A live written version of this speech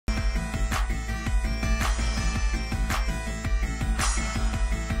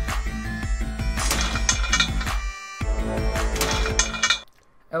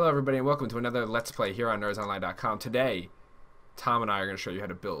Hello everybody and welcome to another Let's Play here on nerdsonline.com. Today, Tom and I are going to show you how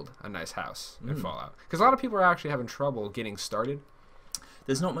to build a nice house in Fallout. Because a lot of people are actually having trouble getting started.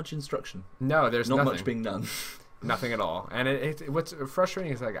 There's not much instruction. No, there's not nothing. much being done. Nothing at all. And what's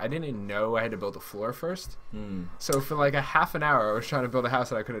frustrating is like I didn't know I had to build a floor first. So for like a half an hour I was trying to build a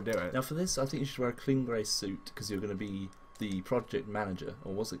house and I couldn't do it. Now for this, I think you should wear a clean grey suit because you're going to be the project manager,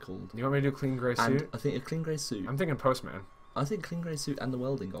 or what's it called? You want me to do clean grey suit? I think a clean grey suit. I'm thinking postman. I think clean grey suit and the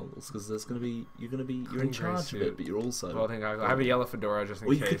welding goggles because there's going to be you're in charge of it, but you're also welding goggles. I have a yellow fedora just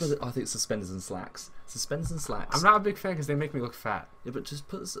in case. I think suspenders and slacks. Suspenders and slacks. I'm not a big fan because they make me look fat. Yeah, but just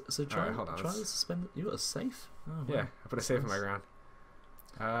put try hold on, the suspender. You got a safe? Oh, wow. Yeah, I put a safe in my ground.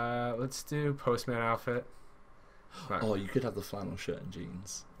 Let's do postman outfit. Oh, you could have the flannel shirt and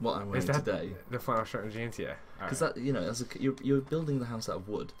jeans. What I'm wearing today. The flannel shirt and jeans, yeah. Because that, you're building the house out of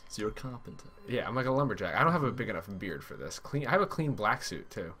wood, so you're a carpenter. Yeah, I'm like a lumberjack. I don't have a big enough beard for this. I have a clean black suit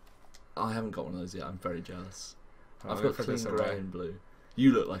too. I haven't got one of those yet. I'm very jealous. Oh, I've got clean grey and blue.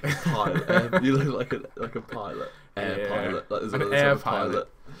 You look like a pilot. You look like a pilot. Air pilot. Like an air pilot.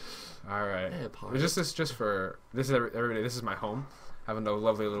 All right. Air pilot. This is everybody. This is my home. Having a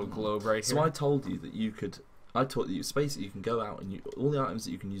lovely little globe right here. So I told you that you could. I taught you space that you can go out and all the items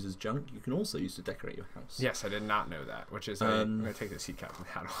that you can use as junk, you can also use to decorate your house. Yes, I did not know that. Which is I'm gonna take the seat cap and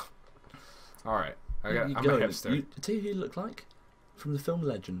hat off. All right, I'm a hipster. Tell you who you look like from the film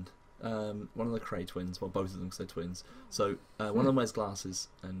Legend. One of the Cray twins. Well, both of them, because they're twins. So one of them wears glasses,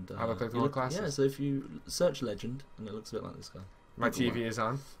 and I look like the one glasses. Yeah. So if you search Legend, and it looks a bit like this guy. My TV is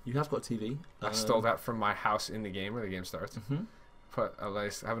on. You have got a TV. I stole that from my house in the game where the game starts. Have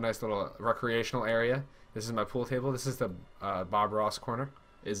a nice little recreational area. This is my pool table. This is the Bob Ross corner.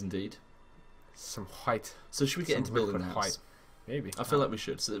 Is indeed. Some white. So should we get into building the house? White. Maybe. I feel like we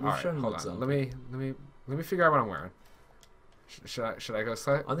should. So we've shown hold on. Let me figure out what I'm wearing. Should I go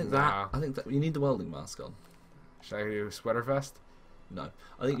slight? I think that you need the welding mask on. Should I do sweater vest? No,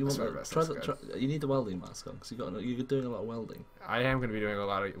 I think you want sweater vest. you need the welding mask on because you're doing a lot of welding. I am going to be doing a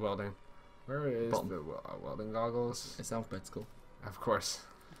lot of welding. Where is the welding goggles? It's alphabetical. Of course.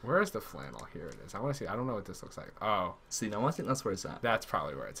 Where is the flannel? Here it is. I want to see. I don't know what this looks like. Oh. See, now I think that's where it's at. That's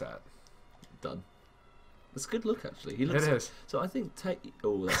probably where it's at. Done. It's a good look, actually. It is. So I think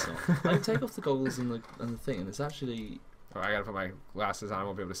Oh, that's not. I can take off the goggles and the thing, and it's actually. Oh, I gotta put my glasses on. I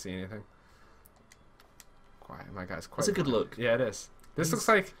won't be able to see anything. Quiet. My guy's quite. It's a good look. Yeah, it is. This looks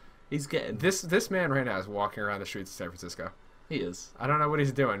like he's getting. This man right now is walking around the streets of San Francisco. He is. I don't know what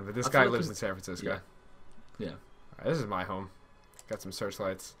he's doing, but this guy lives in San Francisco. Yeah. Right, this is my home. Got some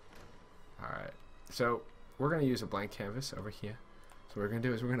searchlights. Alright, so we're going to use a blank canvas over here. So what we're going to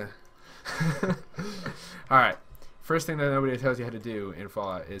do is we're going to... Alright, first thing that nobody tells you how to do in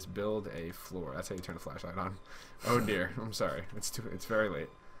Fallout is build a floor. That's how you turn the flashlight on. Oh dear, I'm sorry. It's very late.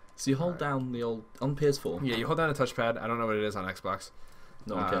 So you hold down the old... On PS4? Yeah, you hold down a touchpad. I don't know what it is on Xbox.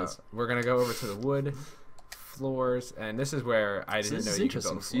 No one cares. We're going to go over to the wood, floors, and this is where I didn't know you could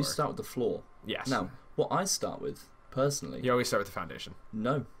build a floor. So you start with the floor? Yes. Now, what I start with, personally... You always start with the foundation.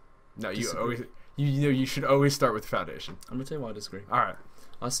 No. No, you should always start with the foundation. I'm gonna tell you why I disagree. All right.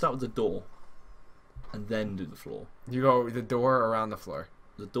 I start with the door, and then do the floor. You go the door around the floor.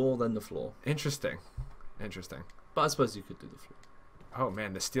 The door, then the floor. Interesting. But I suppose you could do the floor. Oh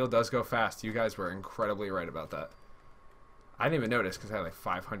man, the steel does go fast. You guys were incredibly right about that. I didn't even notice because I had like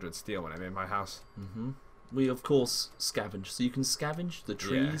 500 steel when I made my house. We of course scavenge, so you can scavenge the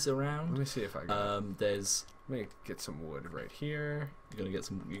trees around. Let me see if I got. There's. Let me get some wood right here. You're gonna get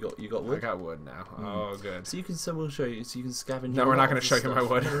some. You got wood. I got wood now. Oh, good. So you can. So we'll show you. So you can scavenge. No, we're not gonna show you my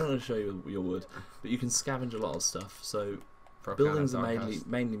wood. No, we're not gonna show you your wood, but you can scavenge a lot of stuff. So buildings are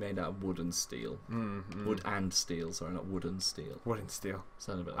mainly made out of wood and steel. Wood and steel. Sorry, not wood and steel. Wood and steel.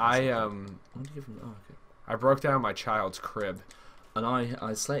 Sound a bit like I want to give him. Oh, okay. I broke down my child's crib. And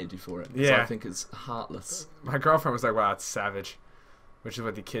I slated you for it. Yeah. So I think it's heartless. My girlfriend was like, "Wow, it's savage," which is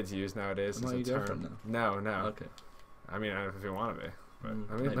what the kids use nowadays. Am I your girlfriend now? No. Okay. I mean, if you want to be.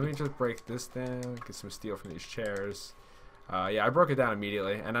 But let me just break this down. Get some steel from these chairs. Yeah, I broke it down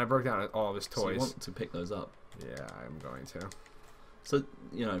immediately, and I broke down all of his toys. So you want to pick those up? Yeah, I'm going to. So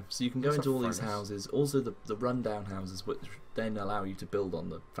so you can go into all these houses. Also, the rundown houses, which then allow you to build on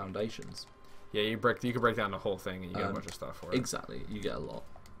the foundations. Yeah, you can break down the whole thing, and you get a bunch of stuff for it. Exactly, you get a lot.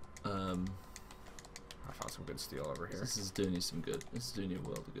 I found some good steel over here. This is doing you some good. This is doing you a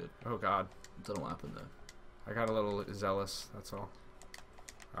world of good. Oh God. Don't know what happened there. I got a little zealous. That's all.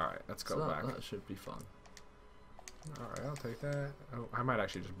 All right, let's go back. That should be fun. All right, I'll take that. Oh, I might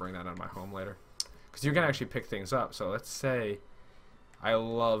actually just bring that on my home later, because you can actually pick things up. So let's say I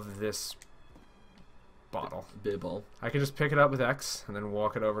love this bottle. Beer bottle. I could just pick it up with X and then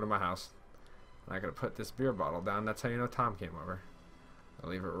walk it over to my house. And I gotta put this beer bottle down. That's how you know Tom came over. I'll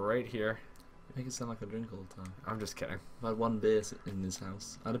leave it right here. You make it sound like I drink all the time. I'm just kidding. I've had one beer in this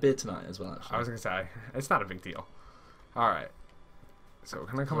house. I had a beer tonight as well, actually. I was gonna say, it's not a big deal. Alright. So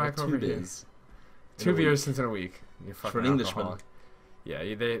can I come back over here? Two beers since in a week. You fucking for an Englishman. Alcoholic. Yeah,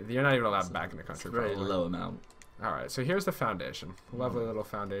 you're not even allowed back in the country. It's a very probably. low amount. Alright, so here's the foundation. Lovely little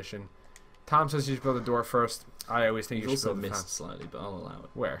foundation. Tom says you should build a door first. I always think you should also build missed slightly, but I'll allow it.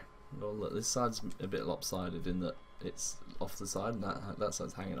 Where? Well, look, this side's a bit lopsided in that it's off the side and that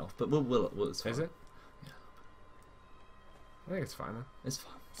side's hanging off. But it's fine. Is it? Yeah. I think it's fine though. It's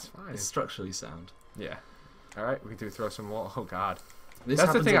fine. It's fine. It's structurally sound. Yeah. Alright, we do throw some wall. Oh god. This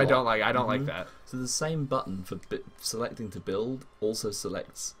That's the thing I don't like. I don't Mm-hmm. like that. So the same button for selecting to build also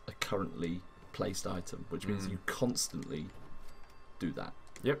selects a currently placed item, which means you constantly do that.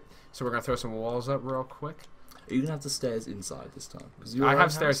 Yep. So we're going to throw some walls up real quick. Are you going to have the stairs inside this time? I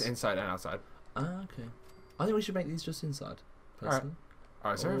have stairs inside and outside. Ah, okay. I think we should make these just inside, personally.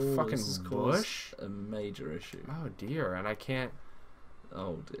 Oh, is there a fucking this has bush? caused a major issue. Oh dear, and I can't...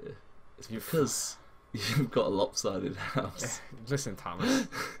 Oh dear. It's because you've got a lopsided house. Listen, Thomas.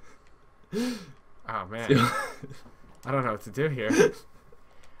 Oh man. I don't know what to do here.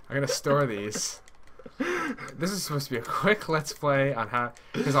 I'm going to store these. This is supposed to be a quick let's play on how...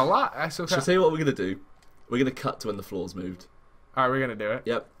 There's a lot... Shall I tell you what we're going to do? We're going to cut to when the floor's moved. Alright, we're going to do it?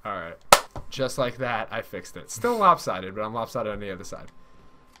 Yep. Alright. Just like that, I fixed it. Still lopsided, but I'm lopsided on the other side.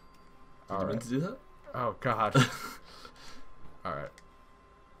 Did you mean to do that? Oh, God. Alright.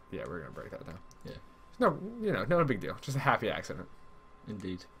 Yeah, we're going to break that down. Yeah. No, no big deal. Just a happy accident.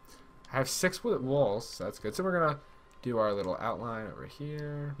 Indeed. I have 6 walls, so that's good. So we're going to do our little outline over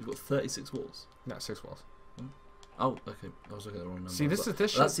here. You've got 36 walls. No, 6 walls. Oh, okay. I was looking at the wrong number. See, this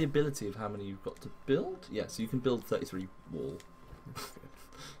that's the ability of how many you've got to build. Yeah, so you can build 33 wall.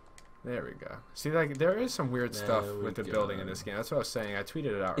 There we go. See, like there is some weird stuff with the building in this game. That's what I was saying. I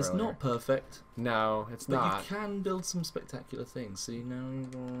tweeted it out It's earlier. not perfect. No, it's but not. You can build some spectacular things. See,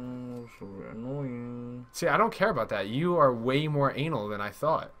 now so annoying. See, I don't care about that. You are way more anal than I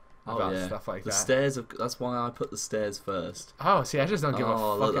thought about stuff like that. The stairs. That's why I put the stairs first. Oh, see, I just don't give a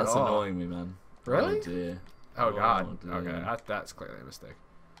fuck look, at that's all. annoying me, man. Really? Oh dear. Oh god. Dear. Okay, that's clearly a mistake.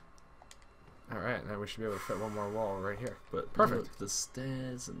 Alright, now we should be able to fit one more wall right here. But perfect. Look, the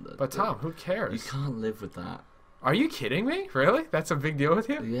stairs and the... But Tom, who cares? You can't live with that. Are you kidding me? Really? That's a big deal with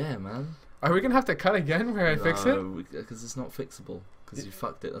you? Yeah, man. Are we gonna have to cut again where I fix it? Because it's not fixable. Because you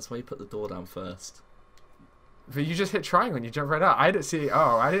fucked it. That's why you put the door down first. But you just hit triangle and you jump right out. I didn't see.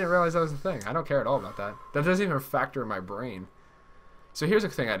 Oh, I didn't realize that was a thing. I don't care at all about that. That doesn't even factor in my brain. So here's a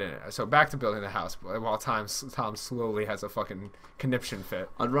thing I didn't. So back to building the house. While Tom slowly has a fucking conniption fit.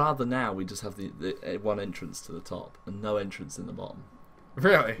 I'd rather now we just have the one entrance to the top and no entrance in the bottom.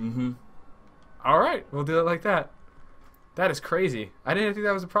 Really? Mm-hmm. All right, we'll do it like that. That is crazy. I didn't think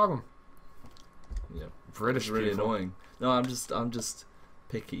that was a problem. Yeah, British it's really people. annoying. No, I'm just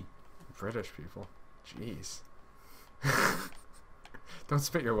picky. British people. Jeez. Don't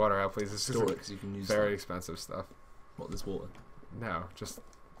spit your water out, please. It's Store it 'cause you can use very expensive stuff. What, this water? No, just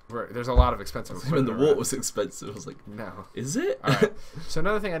there's a lot of expensive. When the water was expensive, I was like, no. Is it? All right. So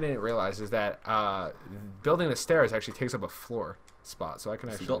another thing I didn't realize is that building the stairs actually takes up a floor spot, so I can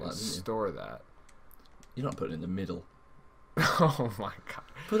actually store that. You're not putting it in the middle. Oh my god.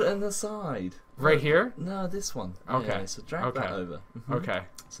 Put it on the side. Right here? No, this one. Okay. Yeah, so drag that over. Mm-hmm. Okay.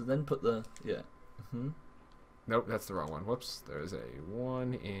 So then put the Mm-hmm. Nope, that's the wrong one. Whoops. There's a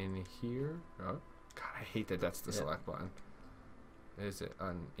one in here. Oh, God, I hate that. That's the select button. Is it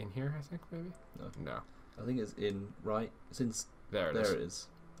in here? I think maybe. No. I think it's in right. It's in. There it is. There it is.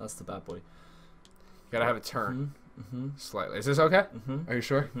 That's the bad boy. You gotta have it turn Mm-hmm. slightly. Is this okay? Mm-hmm. Are you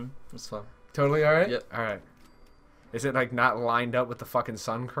sure? Mm-hmm. That's fine. Totally all right. Yep. All right. Is it like not lined up with the fucking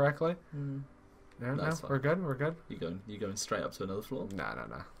sun correctly? Mm. No, That's fine. We're good. We're good. You going straight up to another floor? No.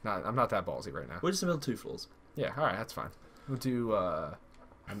 I'm not that ballsy right now. We're just gonna build 2 floors. Yeah. All right. That's fine. We'll do. You're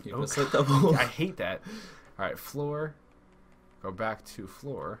gonna select double. I hate that. All right. Floor. Go back to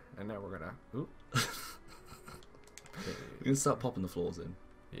floor, and now we're gonna. Oop. We're gonna start popping the floors in.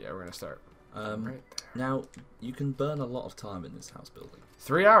 Yeah, we're gonna start. Right there. Now you can burn a lot of time in this house building.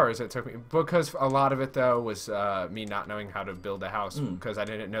 3 hours it took me, because a lot of it though was me not knowing how to build a house because I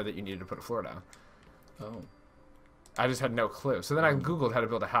didn't know that you needed to put a floor down. Oh. I just had no clue. So then I googled how to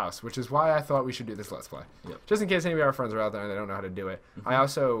build a house, which is why I thought we should do this Let's Play. Yep. Just in case any of our friends are out there and they don't know how to do it. I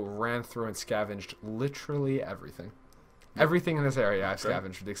also ran through and scavenged literally everything. Yep. Everything in this area I've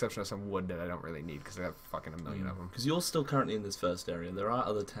scavenged, with the exception of some wood that I don't really need because I have fucking a million of them. Because you're still currently in this first area. There are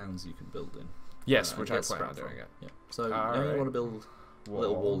other towns you can build in. Yes, which I plan on doing it. Yeah. So now you want to build a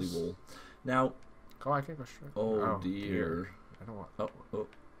little wally wall. Now. Oh, I can't go straight. Oh dear. I don't want. Oh.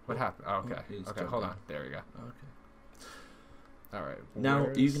 What happened? Oh, okay. Okay, hold on. There we go. Okay. All right. Now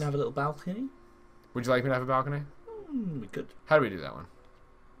you can have a little balcony. Would you like me to have a balcony? We could. How do we do that one?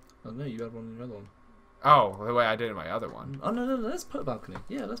 Oh no, you had one in your other one. Oh, the way I did in my other one. Oh no, let's put a balcony.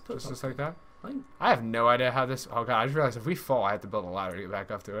 Yeah, let's put. Just like that. I have no idea how this. Oh god, I just realized if we fall, I have to build a ladder to get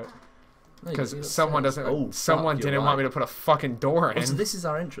back up to it. Because someone doesn't. Oh, someone didn't want me to put a fucking door in. So this is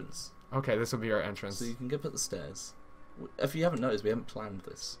our entrance. Okay, this will be our entrance. So you can go up the stairs. If you haven't noticed, we haven't planned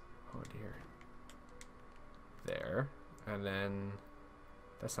this. Oh dear. There, and then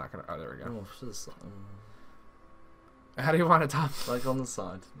that's not gonna. Oh, there we go. Oh, to the side. How do you want it, Tom? Like on the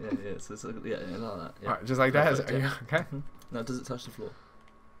side. Yeah. So it's like like that. Yeah. Right, just like that. Are you okay? Now, does it touch the floor?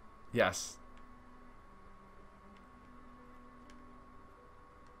 Yes.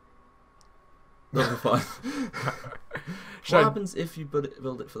 No, fine. What happens if you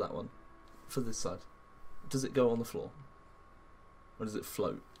build it for that one? For this side? Does it go on the floor? Or does it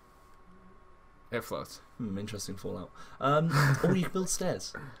float? It floats. Interesting fallout. Or you can build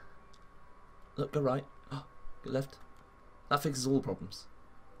stairs. Look, go right. Go left. That fixes all the problems.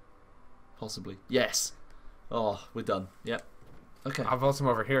 Possibly. Yes! Oh, we're done. Yep. Okay. I'll build some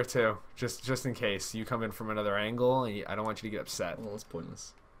over here too, just in case you come in from another angle, and I don't want you to get upset. Well, that's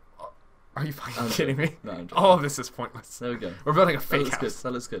pointless. Are you fucking kidding me? No, I'm joking. All of this is pointless. There we go. We're building a fake house.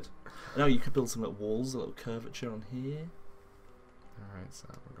 That looks good. Now you could build some little walls, a little curvature on here. Alright, so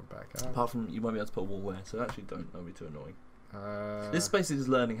we'll go back up. Apart from, you won't be able to put a wall there, so actually don't be too annoying. This is basically just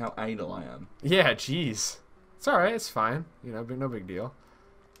learning how anal I am. Yeah, jeez. It's alright, it's fine. You know, no big deal.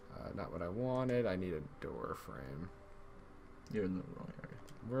 Not what I wanted. I need a door frame. You're in the wrong area.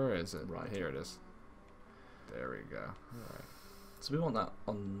 Where is it? Right. Here it is. There we go. Alright. So we want that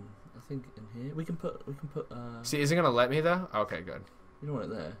on, I think, in here. We can put. See, is it gonna let me though? Okay, good. You don't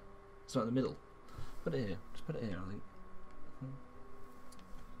want it there. It's not in the middle. Put it here. Just put it here, I think.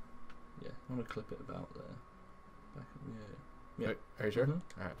 Yeah, I want to clip it about there. Back up, yeah. Are you sure?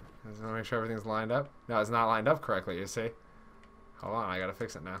 Alright. I just want to make sure everything's lined up. No, it's not lined up correctly, you see. Hold on, I gotta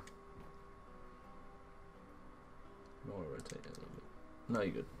fix it now. I want to rotate it a little bit. No,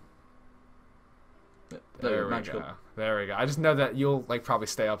 you're good. There we go. There we go. I just know that you'll probably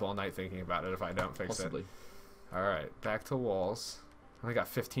stay up all night thinking about it if I don't fix it. Alright, back to walls. I only got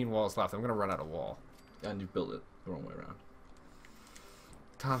 15 walls left. I'm gonna run out of wall. And you've built it the wrong way around.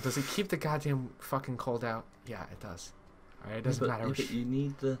 Tom, does it keep the goddamn fucking cold out? Yeah, it does. Alright, it doesn't matter. But you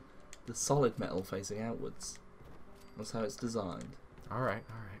need the solid metal facing outwards. That's how it's designed. Alright.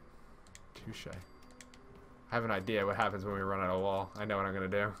 Touche. I have an idea what happens when we run out of wall. I know what I'm gonna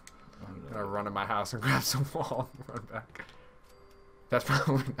do. I'm gonna run in my house and grab some wall and run back. That's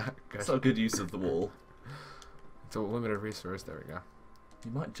probably not good. It's not a good use of the wall. It's a limited resource. There we go.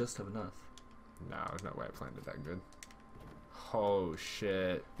 You might just have enough. No, there's no way I planned it that good. Oh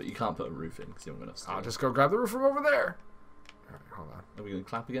shit! But you can't put a roof in because you haven't got enough steel. I'll just go grab the roof from over there. All right, hold on. Are we gonna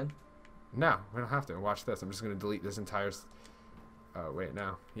clap again? No, we don't have to. Watch this. I'm just gonna delete this entire. Oh wait,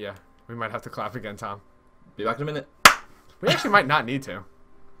 no. Yeah, we might have to clap again, Tom. Be back in a minute. We actually might not need to.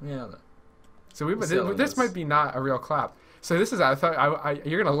 Yeah. No. So this might be not a real clap. So this is. I thought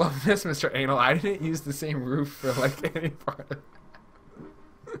you're gonna love this, Mr. Anal. I didn't use the same roof for any part of it.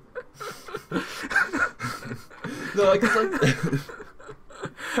 No, I guess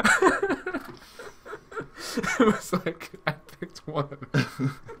it was like I picked one.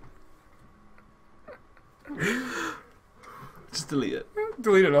 Just delete it.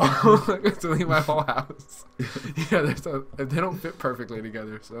 Delete it all. Delete my whole house. Yeah, they don't fit perfectly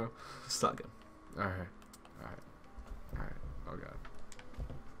together, so. Start again. Alright. Oh god.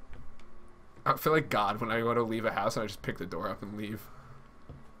 I feel like God when I want to leave a house and I just pick the door up and leave.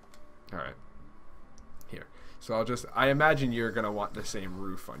 Alright. Here. So I imagine you're going to want the same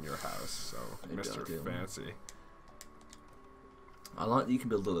roof on your house, so Mr. Fancy. I like that you can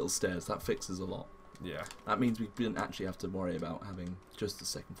build the little stairs. That fixes a lot. Yeah. That means we didn't actually have to worry about having just the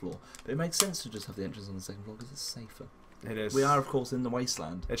second floor. But it makes sense to just have the entrance on the second floor because it's safer. It is. We are, of course, in the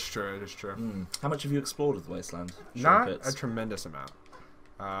wasteland. It's true. It is true. How much have you explored of the wasteland? Not a tremendous amount.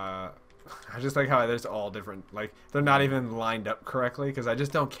 I just like how there's all different. They're not even lined up correctly because I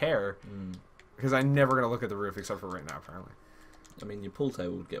just don't care. Because I'm never gonna look at the roof except for right now, apparently. I mean, your pool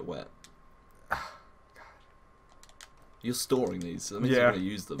table would get wet. God. You're storing these, so that means you're gonna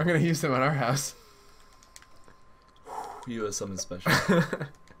use them. I'm gonna use them on our house. You are something special.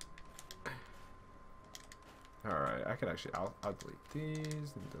 Alright, I can actually, I'll delete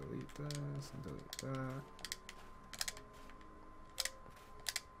these, and delete this, and delete that.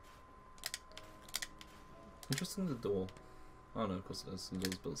 Interesting, the door. Oh no, of course it is. The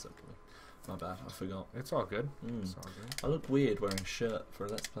door's built separately. My bad, I forgot. It's all good. It's all good. I look weird wearing a shirt for a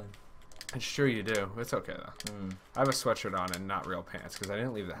Let's Play. Sure you do. It's okay though. I have a sweatshirt on and not real pants because I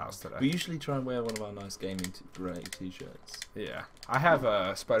didn't leave the house today. We usually try and wear one of our nice gaming grey t-shirts. Yeah, I have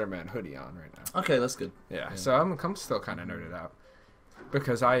a Spider-Man hoodie on right now. Okay, that's good. Yeah, so I'm still kind of nerded out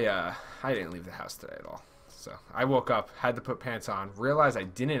because I didn't leave the house today at all. So I woke up, had to put pants on, realized I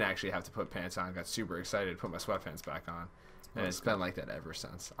didn't actually have to put pants on, got super excited, put my sweatpants back on, and it's been like that ever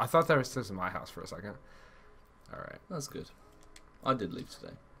since. I thought this was my house for a second. All right, that's good. I did leave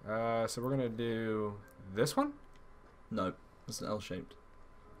today. So we're gonna do this one. No, it's an L-shaped.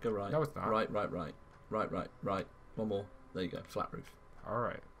 Go right. No, it's not. Right. Right. One more. There you go. Flat roof. All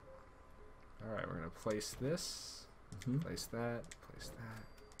right. We're gonna place this. Place that. Place that.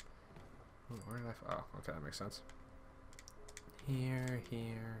 Ooh, where did I? Oh, okay, that makes sense. Here.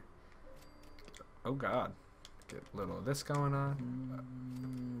 Oh God. Get a little of this going on.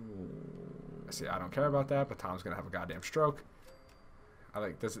 See, I don't care about that, but Tom's gonna have a goddamn stroke. I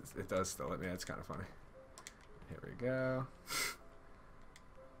like this. It does still let me. It's kind of funny. Here we go.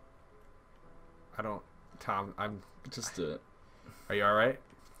 Tom, I'm just do it. Are you all right?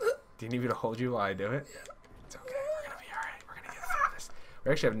 Do you need me to hold you while I do it? Yeah. It's okay. We're gonna be all right. We're gonna get through this.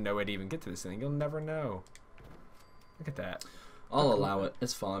 We actually have no way to even get to this thing. You'll never know. Look at that. I'll allow it.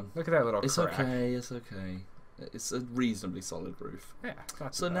 It's fine. Look at that little crack. Okay. It's okay. It's a reasonably solid roof. Yeah.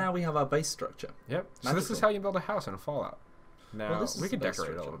 So now we have our base structure. Yep. So this is how you build a house in a Fallout. Now we can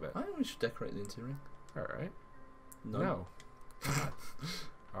decorate it a little bit. I think we should decorate the interior. All right. No.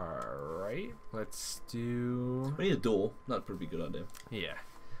 All right. Let's do. We need a door. That'd probably be a good idea. Yeah.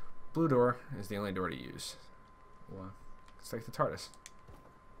 Blue door is the only door to use. Why? It's like the TARDIS.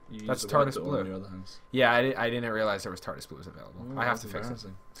 That's TARDIS blue. In your other house. Yeah, I didn't realize there was TARDIS blues available. I have to fix it.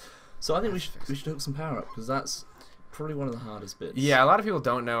 So I think we should hook some power up because that's probably one of the hardest bits. Yeah, a lot of people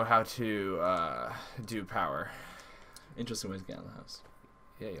don't know how to do power. Interesting way to get out of the house.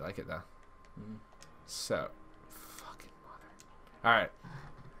 Yeah, you like it though. So, fucking mother. All right,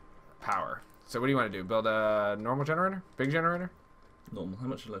 power. So what do you want to do? Build a normal generator? Big generator? Normal. How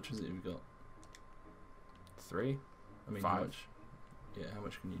much electricity have you got? 3. I mean, 5. How much? Yeah, how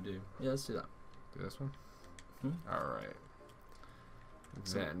much can you do? Yeah, let's do that. Do this one. All right.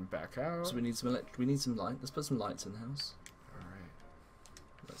 Then back out. So we need some we need some light. Let's put some lights in the house. All right.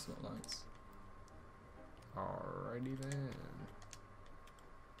 That's not lights. Alrighty then.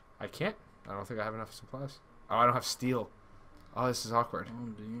 I can't. I don't think I have enough supplies. Oh, I don't have steel. Oh, this is awkward. Oh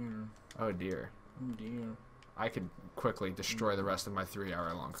dear. Oh dear. Oh dear. I could quickly destroy the rest of my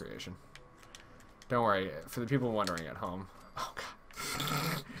 3-hour-long creation. Don't worry. For the people wondering at home. Oh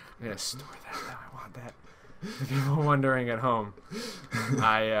god. I'm gonna store that now. I want that. The people wondering at home. Get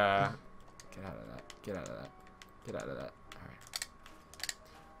out of that. Get out of that. Get out of that. Alright.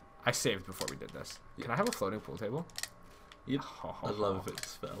 I saved before we did this. Can I have a floating pool table? Yep. I'd love if it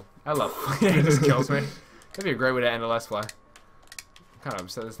just fell. I love it. It just kills me. That'd be a great way to end a Let's Play. I'm kind of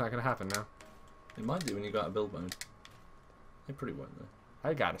upset it's not going to happen now. It might do when you go out of build mode. It pretty won't though.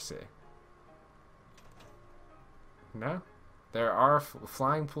 I gotta see. No? There are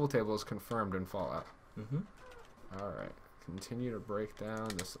flying pool tables confirmed in Fallout. Alright. Continue to break down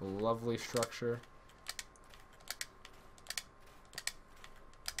this lovely structure.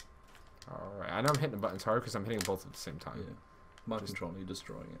 Alright. I know I'm hitting the buttons hard because I'm hitting both at the same time. Yeah. My controller, you're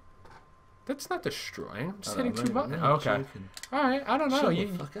destroying it. That's not destroying. I'm just hitting 2 buttons. No, okay. Alright. I don't know. Shut the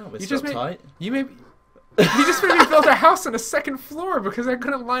fuck out, you just tight. You made you just made me build a house on a 2nd floor because I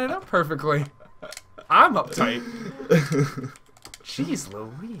couldn't line it up perfectly. I'm uptight. Jeez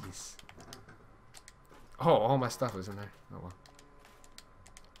Louise. Oh, all my stuff was in there. Oh well.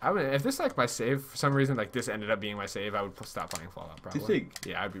 I would, if this like my save for some reason, like this ended up being my save, I would stop playing Fallout. Probably. Do you think?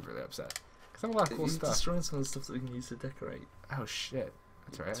 Yeah, I'd be really upset because I have a lot of cool You're stuff. destroying some of the stuff that we can use to decorate. Oh shit!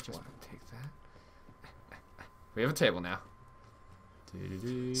 That's alright. I just take that. We have a table now.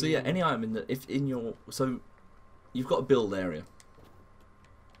 So yeah, any item in the you've got a build area.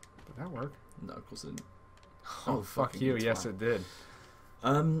 Did that work? No, of course it didn't. Oh fuck you! Yes, it did.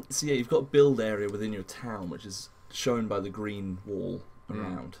 So yeah, you've got a build area within your town, which is shown by the green wall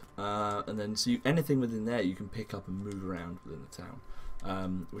around, and then anything within there you can pick up and move around within the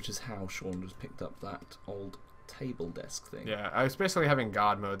town, which is how Sean just picked up that old table desk thing. Yeah, I was basically having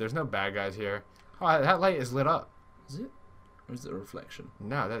God mode. There's no bad guys here. Oh, that light is lit up. Is it? Or is it a reflection?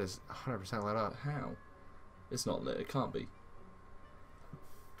 No, that is 100% lit up. How? It's not lit. It can't be.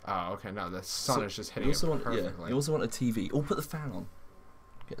 Oh, okay. No, the sun is just hitting it perfectly. Yeah, you also want a TV. Or put the fan on.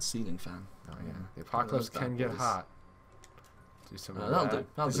 Get a ceiling fan. Oh yeah, the apocalypse can get hot. Do some of That'll that. do.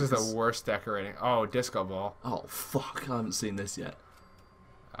 That'll This do, is 'cause- the worst decorating. Oh, disco ball. Oh fuck! I haven't seen this yet.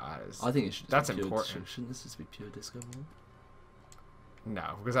 I think it should. That's be pure, important. Shouldn't this just be pure disco ball?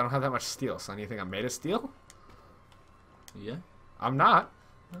 No, because I don't have that much steel. Son, you think I'm made of steel? Yeah. I'm not.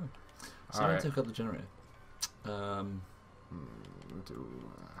 Oh. So All I'm right. gonna take up the generator. How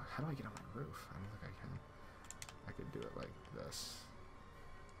do I get on my roof? I don't think I can. I could do it like this.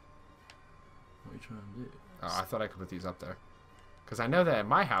 What are you trying to do? Oh, I thought I could put these up there. Because I know that in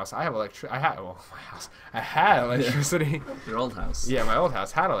my house, I have I had electricity. Your old house. Yeah, my old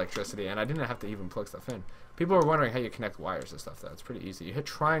house had electricity, and I didn't have to even plug stuff in. People were wondering how you connect wires and stuff, though. It's pretty easy. You hit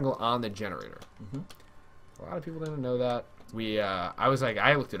triangle on the generator. A lot of people didn't know that. I was like,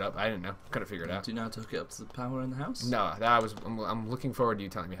 I looked it up. I didn't know. Couldn't figure it out. Do you know how to hook it up to the power in the house? No, I'm looking forward to you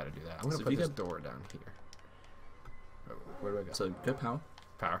telling me how to do that. I'm going to put this door down here. Oh, where do I go? So go power.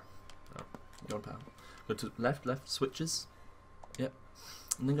 Power. Go on power. Go to left, switches. Yep.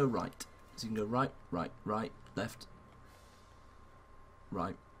 And then go right. So you can go right, left,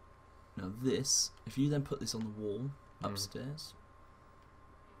 right. Now this, if you then put this on the wall upstairs,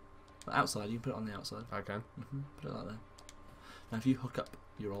 outside, you can put it on the outside. I can. Put it like that. Now if you hook up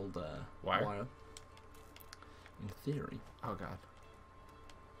your old wire, in theory. Oh god.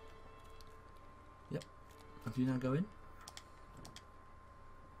 Yep. If you now go in.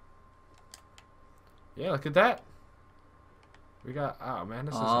 Yeah, look at that. We got. Oh man,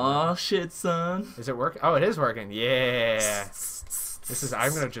 this is. Oh shit, son. Is it working? Oh, it is working. Yeah. This is.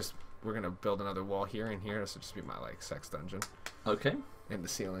 I'm gonna just. We're gonna build another wall here and here. This will just be my like sex dungeon. Okay. In the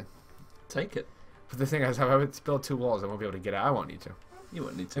ceiling. Take it. But the thing is, if I would build 2 walls, I won't be able to get out. I won't need to. You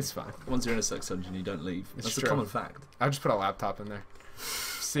won't need to. It's fine. Once you're in a sex dungeon, you don't leave. It's That's true. a common fact. I'll just put a laptop in there.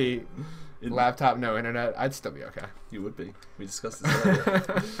 See, laptop, no internet. I'd still be okay. You would be. We discussed this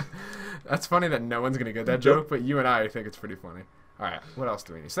earlier. That's funny that no one's gonna get that joke, but you and I think it's pretty funny. All right, what else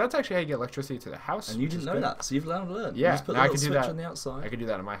do we need? So that's actually how you get electricity to the house. And you didn't know that, so you've learned. Yeah, You just put now the I little can do switch that on the outside. I can do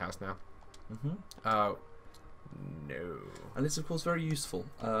that in my house now. No. And it's of course very useful.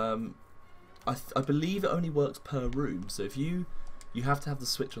 I believe it only works per room, so if you have to have the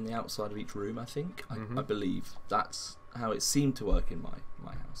switch on the outside of each room. I think I believe that's how it seemed to work in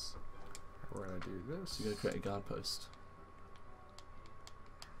my house. We're gonna do this. So you're gonna create a guard post.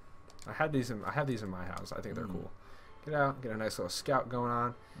 I had these in my house. I think they're cool. Get out, get a nice little scout going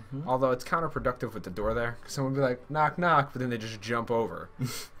on. Although it's counterproductive with the door there, because someone would be like knock knock, but then they just jump over.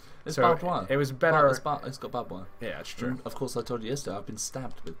 It's so barbed wire. It was better. It's got barbed wire. Yeah, it's true. And of course, I told you yesterday I've been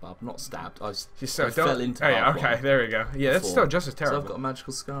stabbed with not stabbed. I So fell into. Oh yeah, barbed okay, wire there we go. Yeah, that's before. still just as terrible. So I've got a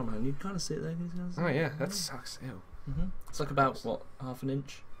magical scar, man. You can kind of see it there. Oh yeah, that sucks. Ew. It's like about what, half an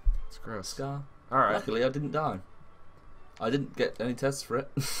inch It's gross. scar. All right. Luckily, I didn't die. I didn't get any tests for it.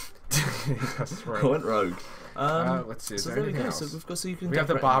 That's right. I went rogue. Let's see. Is So there there we anything go. else? So we've got you can. We have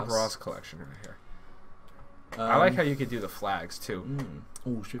the decorate Bob the house. Ross collection right here. I like how you could do the flags too.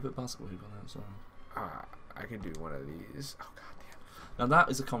 Oh, should we put basketball hoop on that? Sorry. I could do one of these. Oh god damn. Now that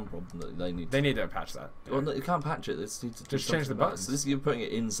is a common problem that they need. They need to patch that. Yeah. Well, no, you can't patch it. They just need to do Just change the something about it. buttons. So this you're putting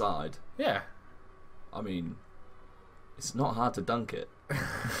it inside. Yeah. I mean, it's not hard to dunk it.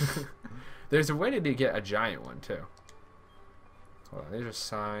 There's a way to get a giant one too. Hold on, these are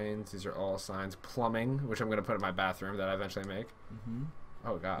signs. These are all signs. Plumbing, which I'm gonna put in my bathroom that I eventually make.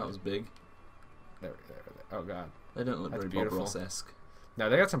 Oh god. That was big. There. Oh god. They don't look That's very beautiful. Bob Ross-esque. No,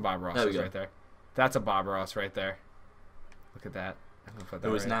 they got some Bob There we Rosses go. right there. That's a Bob Ross right there. Look at that. I'm gonna put that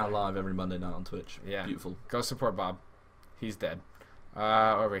Who is right now there. live every Monday night on Twitch. Yeah. Beautiful. Go support Bob. He's dead.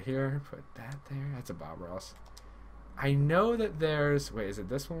 Over here, put that there. That's a Bob Ross. I know that there's. Wait, is it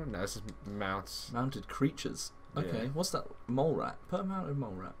this one? No, this is mounts. Mounted creatures. Okay, Yeah. what's that? Mole rat. Put a mounted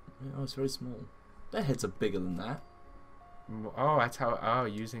mole rat. Oh, it's very small. Their heads are bigger than that. Oh, that's how. Oh,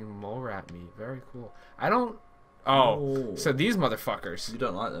 using mole rat meat. Very cool. I don't. Oh, so these motherfuckers. You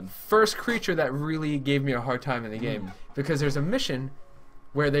don't like them. First creature that really gave me a hard time in the game because there's a mission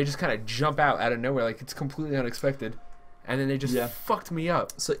where they just kind of jump out of nowhere, like it's completely unexpected, and then they just fucked me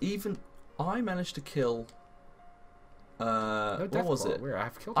up. So even I managed to kill. What was it? Where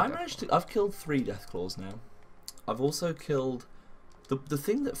I've killed. I've killed 3 death claws now. I've also killed the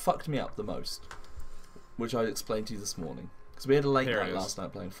thing that fucked me up the most, which I explained to you this morning, because we had a late night last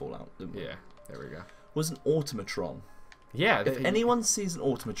night playing Fallout, didn't we? Yeah, there we go. Was an automatron. Yeah. If anyone sees an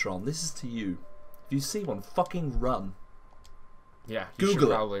automatron, this is to you. If you see one, fucking run. Yeah, you Google should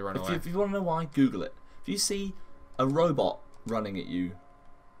it. probably run away. If you want to know why, Google it. If you see a robot running at you,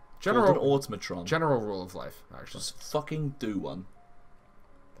 called an automatron, general rule of life, actually. just fucking do one.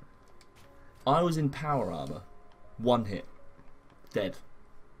 I was in power armor, 1 hit, dead.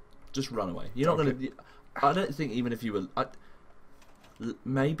 Just run away. You're not gonna. I don't think even if you were.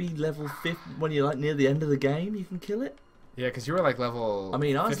 maybe level 50 when you're like near the end of the game. You can kill it. Yeah, because you were like level. I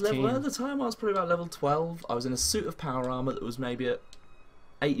mean, I was 15. level at the time. I was probably about level 12. I was in a suit of power armor that was maybe at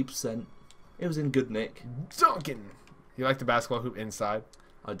 80%. It was in good nick. Duncan. You like the basketball hoop inside?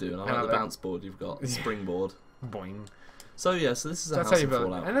 I do, and I And like the bounce board you've got, the springboard. Boing. So yeah, so this is a That's house how you in build.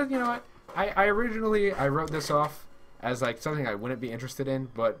 Fallout. And then, you know what? I originally I wrote this off as like something I wouldn't be interested in,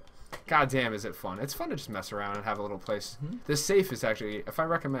 but goddamn, is it fun? It's fun to just mess around and have a little place. This safe is actually, if I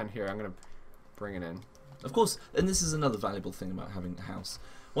recommend here, I'm gonna bring it in. Of course, and this is another valuable thing about having a house.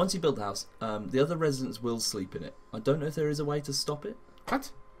 Once you build the house, the other residents will sleep in it. I don't know if there is a way to stop it.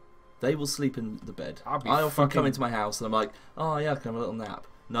 What? They will sleep in the bed. I'll be I often come fucking- into my house and I'm like, oh yeah, I can have a little nap.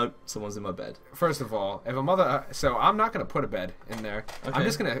 Nope, someone's in my bed. First of all, if a mother, so I'm not gonna put a bed in there. I'm Okay.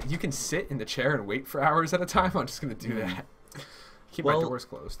 just gonna. You can sit in the chair and wait for hours at a time. I'm just gonna do that. Keep my Well- doors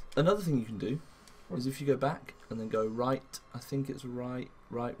closed. Another thing you can do is if you go back and then go right, I think it's right,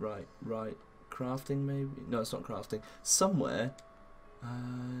 crafting maybe? No, it's not crafting. Somewhere,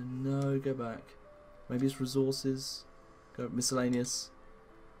 no, go back. Maybe it's resources, go miscellaneous,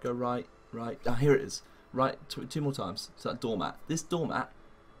 go right, ah, here it is. Right, two more times, so that doormat. This doormat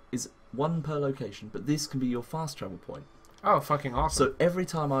is one per location, but this can be your fast travel point. Oh, fucking awesome. So every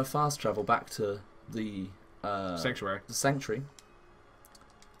time I fast travel back to the Sanctuary. the sanctuary,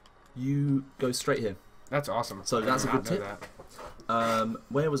 you go straight here. That's awesome. So I that's did a not good know tip. that.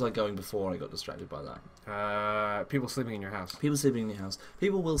 Where was I going before I got distracted by that? People sleeping in your house. People sleeping in your house.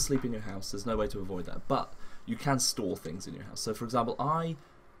 People will sleep in your house. There's no way to avoid that. But you can store things in your house. So, for example, I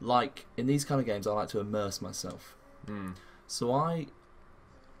like in these kind of games, I like to immerse myself. Mm. So I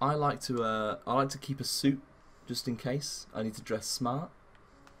like to keep a suit just in case I need to dress smart.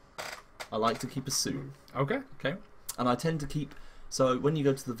 I like to keep a suit. Okay. Okay. And I tend to keep. So when you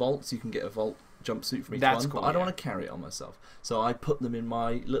go to the vaults, you can get a vault jumpsuit from each That's one, cool, but I don't yeah. want to carry it on myself. So I put them in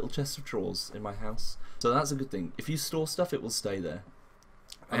my little chest of drawers in my house. So that's a good thing. If you store stuff, it will stay there.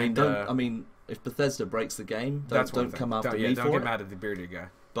 I mean, And, don't. I mean, if Bethesda breaks the game, don't come after me don't for get it. mad at the bearded guy.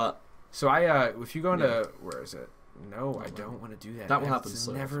 But So if you go into where is it? No, I don't want to do that. That will happen It's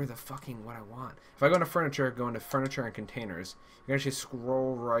so never the fucking what I want. If I go into furniture, and containers, you can actually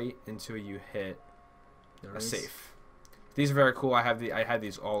scroll right until you hit there a it is. safe. These are very cool. I had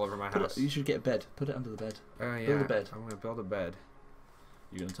these all over my house. You should get a bed. Put it under the bed. Oh yeah. build a bed. I'm gonna build a bed.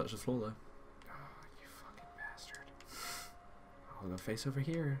 You're gonna touch the floor though. Oh, you fucking bastard. I'll go face over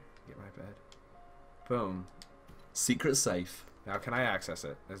here. Get my bed. Boom. Secret safe. Now can I access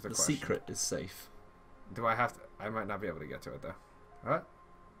it? Is the The question. secret is safe. Do I have to? I might not be able to get to it though. What?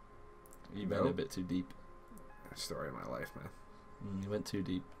 You went a Nope. bit too deep. Story of my life, man. You went too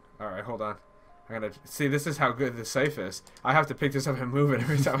deep. All right, hold on. I'm gonna see. This is how good the safe is. I have to pick this up and move it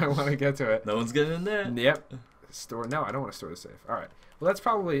every time I want to get to it. No one's getting in there. Yep. Store. No, I don't want to store the safe. All right. Well, that's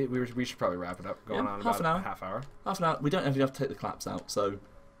probably we should probably wrap it up. Going Yeah, on half about an hour. a half hour. Half an hour. We don't even have to take the claps out. So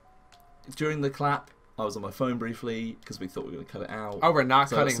during the clap, I was on my phone briefly because we thought we were going to cut it out. Oh, we're not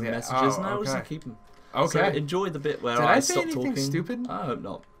so cutting some the messages. Oh, No, we're just okay. gonna keep them. Okay. So enjoy the bit where Did I I say stop anything talking. stupid? I hope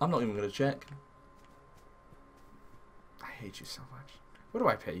not. I'm not even going to check. I hate you so much. What do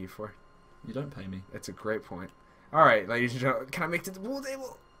I pay you for? You don't pay me. It's a great point. All right, ladies and gentlemen, can I make it to the pool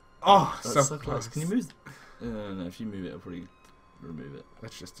table? Oh, That's so close. Can you move? No, if you move it, I'll probably remove it.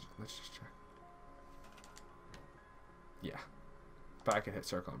 Let's just check. Yeah, but I can hit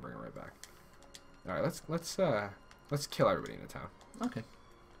circle and bring it right back. All right, let's kill everybody in the town. Okay.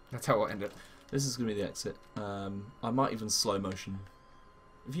 That's how we'll end it. This is going to be the exit. I might even slow motion.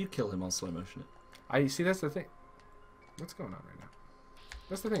 If you kill him, I'll slow motion it. I see. That's the thing. What's going on right now?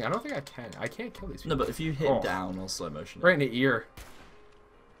 That's the thing. I don't think I can. I can't kill these people. No, but if you hit Oh. down, I'll slow motion it. Right in the ear.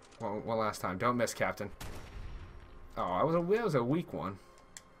 One last time. Don't miss, Captain. Oh, that was a weak one.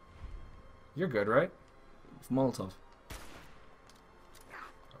 You're good, right? Molotov.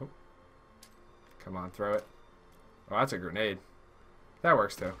 Oh. Come on, throw it. Oh, that's a grenade. That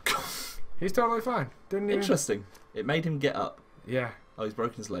works too. He's totally fine. Didn't even. Interesting. It made him get up. Yeah. Oh, he's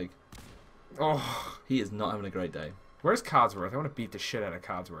broken his leg. Oh. He is not having a great day. Where's Codsworth? I want to beat the shit out of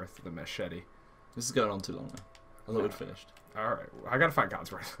Codsworth with the machete. This is going on too long now. I thought we'd finished. All right. I gotta find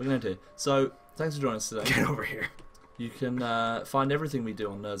Codsworth. We're going to do. So, thanks for joining us today. Get over here. You can find everything we do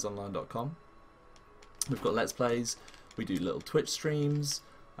on nerdsonline.com. We've got Let's Plays. We do little Twitch streams.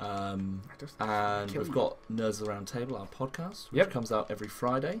 And we've got Nerds of the Round Table, our podcast, which Yep. comes out every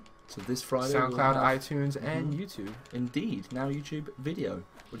Friday. So this Friday SoundCloud, we'll have, iTunes, and YouTube. indeed, now YouTube video,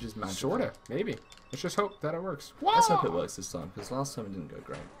 which is magical. Sorta, maybe. Let's just hope that it works. Let's hope it works this time, because last time it didn't go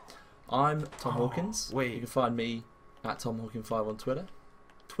great. I'm Tom Hawkins. wait. You can find me at TomHawkin5 on Twitter.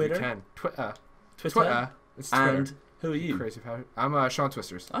 You can. Twitter. Twitter. Twitter. It's Twitter. And Who are you? Crazy power. I'm Sean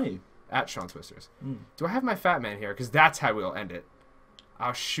Twisters. Are you? At Sean Twisters. Mm. Do I have my fat man here? Because that's how we'll end it.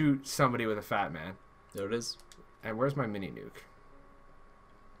 I'll shoot somebody with a fat man. There it is. And where's my mini nuke?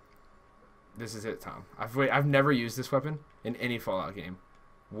 This is it, Tom. I've never used this weapon in any Fallout game.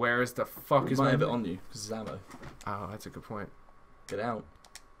 Where is the fuck You is might my... have it on you because it's ammo. Oh, that's a good point. Get out.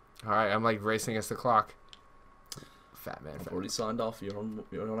 Alright, I'm like racing against the clock. Fat man. I've Fat already signed off. You're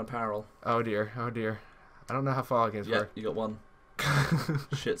on apparel. Oh dear. Oh dear. I don't know how Fallout games Yeah, work. you got one.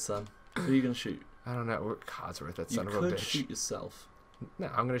 Shit, son. Who are you gonna shoot? I don't know. Codsworth, that You son of a could bitch. shoot yourself. No,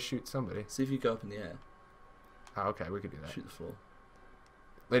 I'm gonna shoot somebody. See if you go up in the air. Oh, okay, we could do that. Shoot the floor.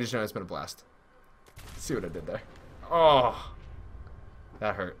 Ladies and gentlemen, it's been a blast. See what I did there? Oh,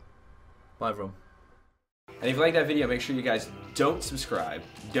 that hurt. Bye, everyone. And if you like that video, make sure you guys don't subscribe,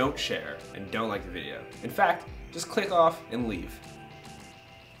 don't share, and don't like the video. In fact, just click off and leave.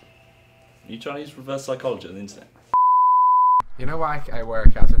 You trying to use reverse psychology on the internet? You know why I wear a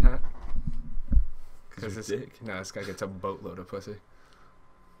captain hat? Because this dick. No, this guy gets a boatload of pussy.